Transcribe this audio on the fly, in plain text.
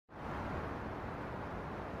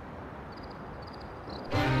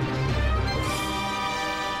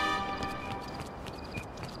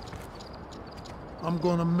I'm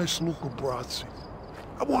gonna miss Luca Brasi.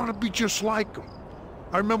 I wanted to be just like him.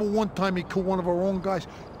 I remember one time he killed one of our own guys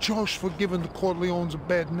just for giving the Corleones a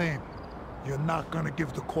bad name. You're not gonna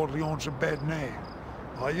give the Corleones a bad name,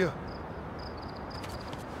 are you?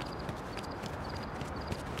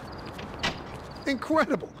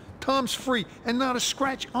 Incredible. Tom's free and not a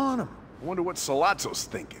scratch on him. I wonder what Sollozzo's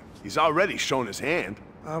thinking. He's already shown his hand.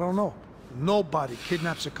 I don't know. Nobody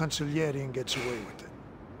kidnaps a consigliere and gets away with it.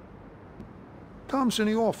 Tom's in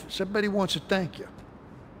the office. I bet he wants to thank you.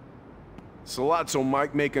 Sollozzo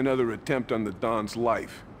might make another attempt on the Don's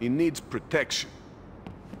life. He needs protection.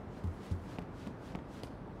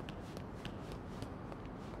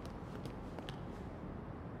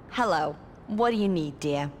 Hello. What do you need,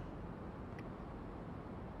 dear?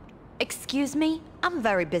 Excuse me? I'm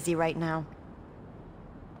very busy right now.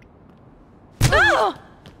 Oh!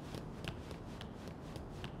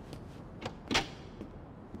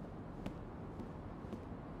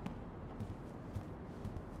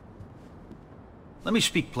 Let me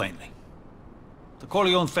speak plainly. The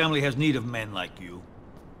Corleone family has need of men like you.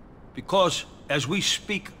 Because, as we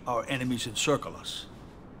speak, our enemies encircle us,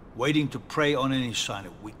 waiting to prey on any sign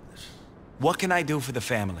of weakness. What can I do for the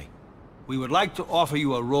family? We would like to offer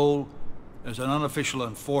you a role as an unofficial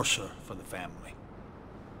enforcer for the family.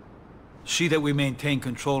 See that we maintain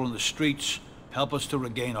control in the streets, help us to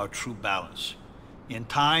regain our true balance. In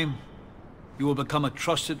time, you will become a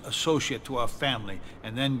trusted associate to our family,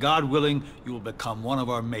 and then, God willing, you will become one of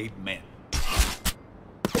our made men.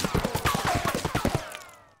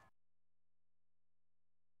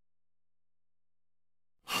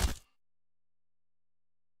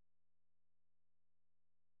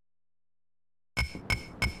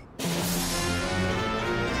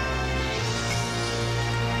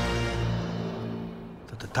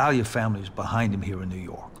 The Tattaglia family is behind him here in New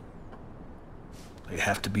York. They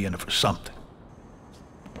have to be in it for something.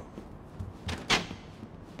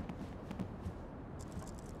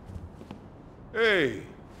 Hey,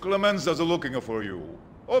 Clemenza's looking for you.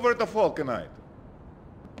 Over at the Falconite.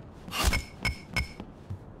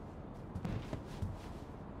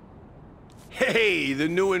 Hey, the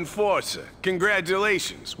new enforcer.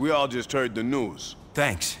 Congratulations. We all just heard the news.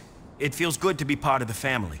 Thanks. It feels good to be part of the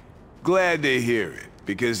family. Glad to hear it,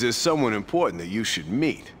 because there's someone important that you should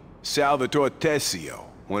meet. Salvatore Tessio,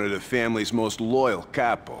 one of the family's most loyal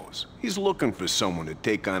capos. He's looking for someone to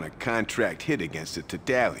take on a contract hit against the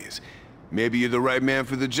Tattaglias. Maybe you're the right man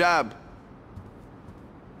for the job.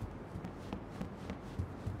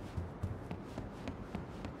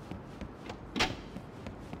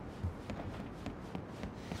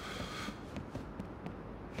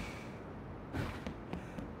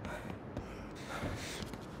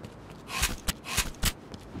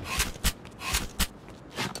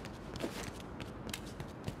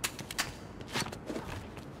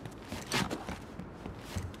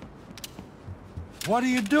 What are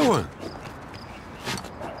you doing?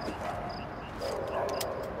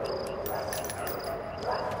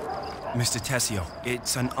 Mr. Tessio,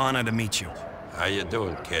 it's an honor to meet you. How you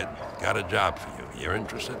doing, kid? Got a job for you. You're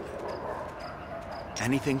interested?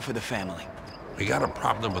 Anything for the family. We got a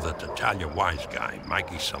problem with a Tattaglia wise guy,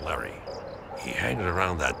 Mikey Saleri. He hangs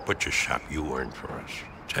around that butcher shop you earned for us.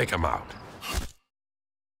 Take him out.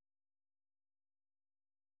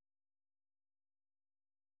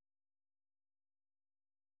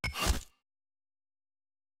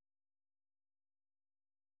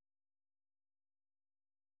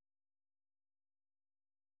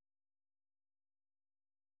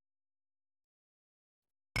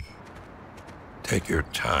 Take your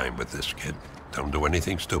time with this, kid. Don't do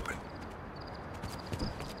anything stupid.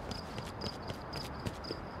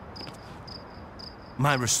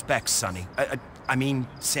 My respects, Sonny. I mean,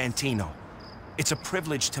 Santino. It's a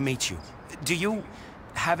privilege to meet you. Do you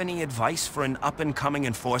have any advice for an up-and-coming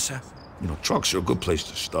enforcer? You know, trucks are a good place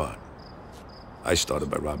to start. I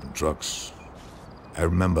started by robbing trucks. I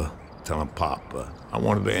remember telling Pop I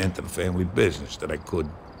wanted to enter the family business, that I could,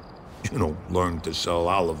 you know, learn to sell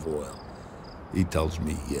olive oil. He tells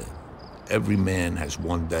me, every man has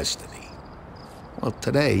one destiny. Well,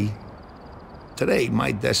 today,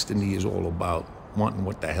 my destiny is all about wanting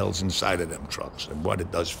what the hell's inside of them trucks and what it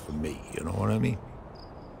does for me, you know what I mean?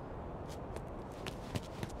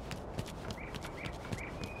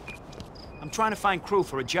 I'm trying to find crew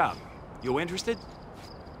for a job. You interested?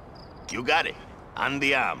 You got it.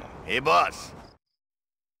 Andiamo. Hey, boss.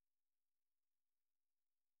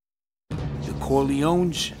 The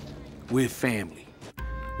Corleones? We're family.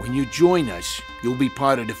 When you join us, you'll be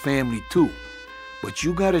part of the family too. But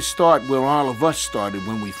you gotta start where all of us started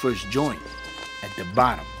when we first joined, at the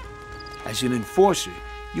bottom. As an enforcer,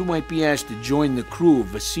 you might be asked to join the crew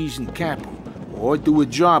of a seasoned capo, or do a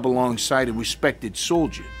job alongside a respected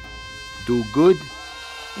soldier. Do good,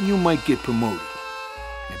 and you might get promoted.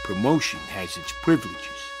 And promotion has its privileges.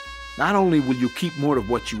 Not only will you keep more of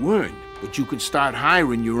what you earn, but you can start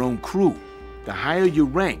hiring your own crew. The higher your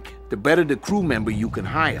rank, the better the crew member you can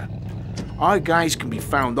hire. Our guys can be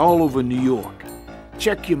found all over New York.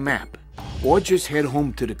 Check your map, or just head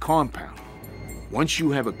home to the compound. Once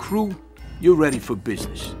you have a crew, you're ready for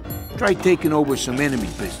business. Try taking over some enemy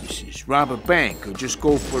businesses, rob a bank, or just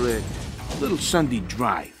go for a little Sunday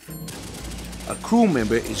drive. A crew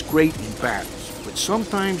member is great in battles, but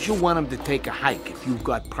sometimes you'll want him to take a hike if you've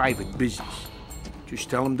got private business. Just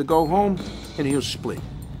tell him to go home, and he'll split.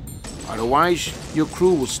 Otherwise, your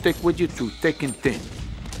crew will stick with you through thick and thin,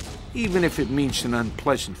 even if it means an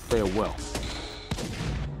unpleasant farewell.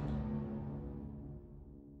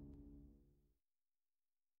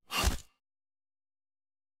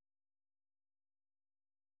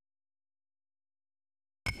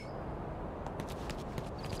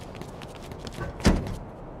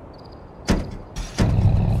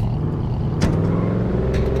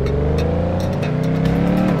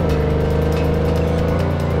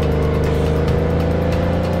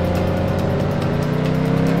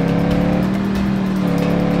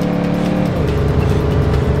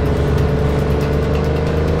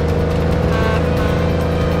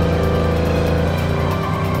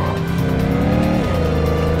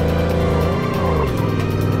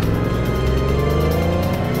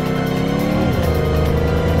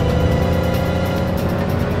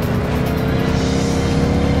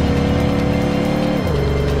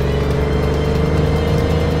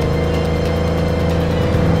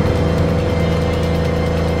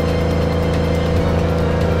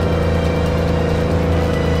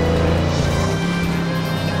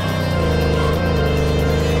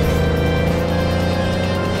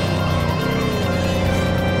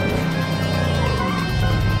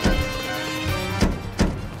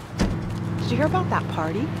 Did you hear about that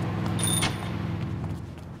party?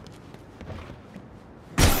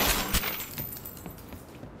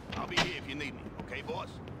 I'll be here if you need me, okay, boss?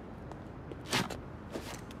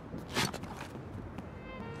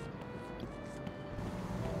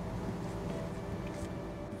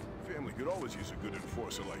 Family could always use a good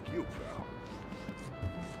enforcer like you, pal.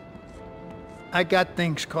 I got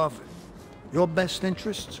things covered. Your best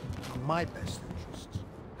interests are my best interests.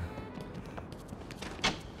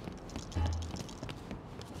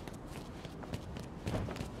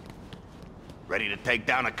 Ready to take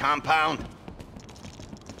down a compound?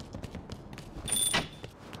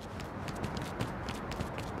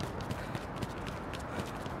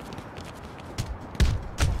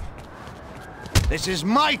 This is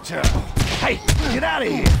my turn. Hey, get out of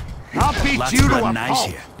here. I'll beat Let's you to run a nice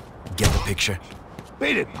pulp. here. Get the picture?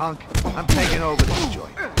 Beat it, punk. I'm taking over this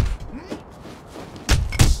joint.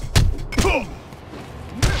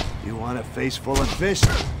 You want a face full of fists?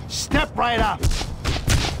 Step right up.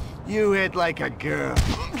 You hit like a girl.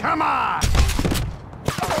 Come on!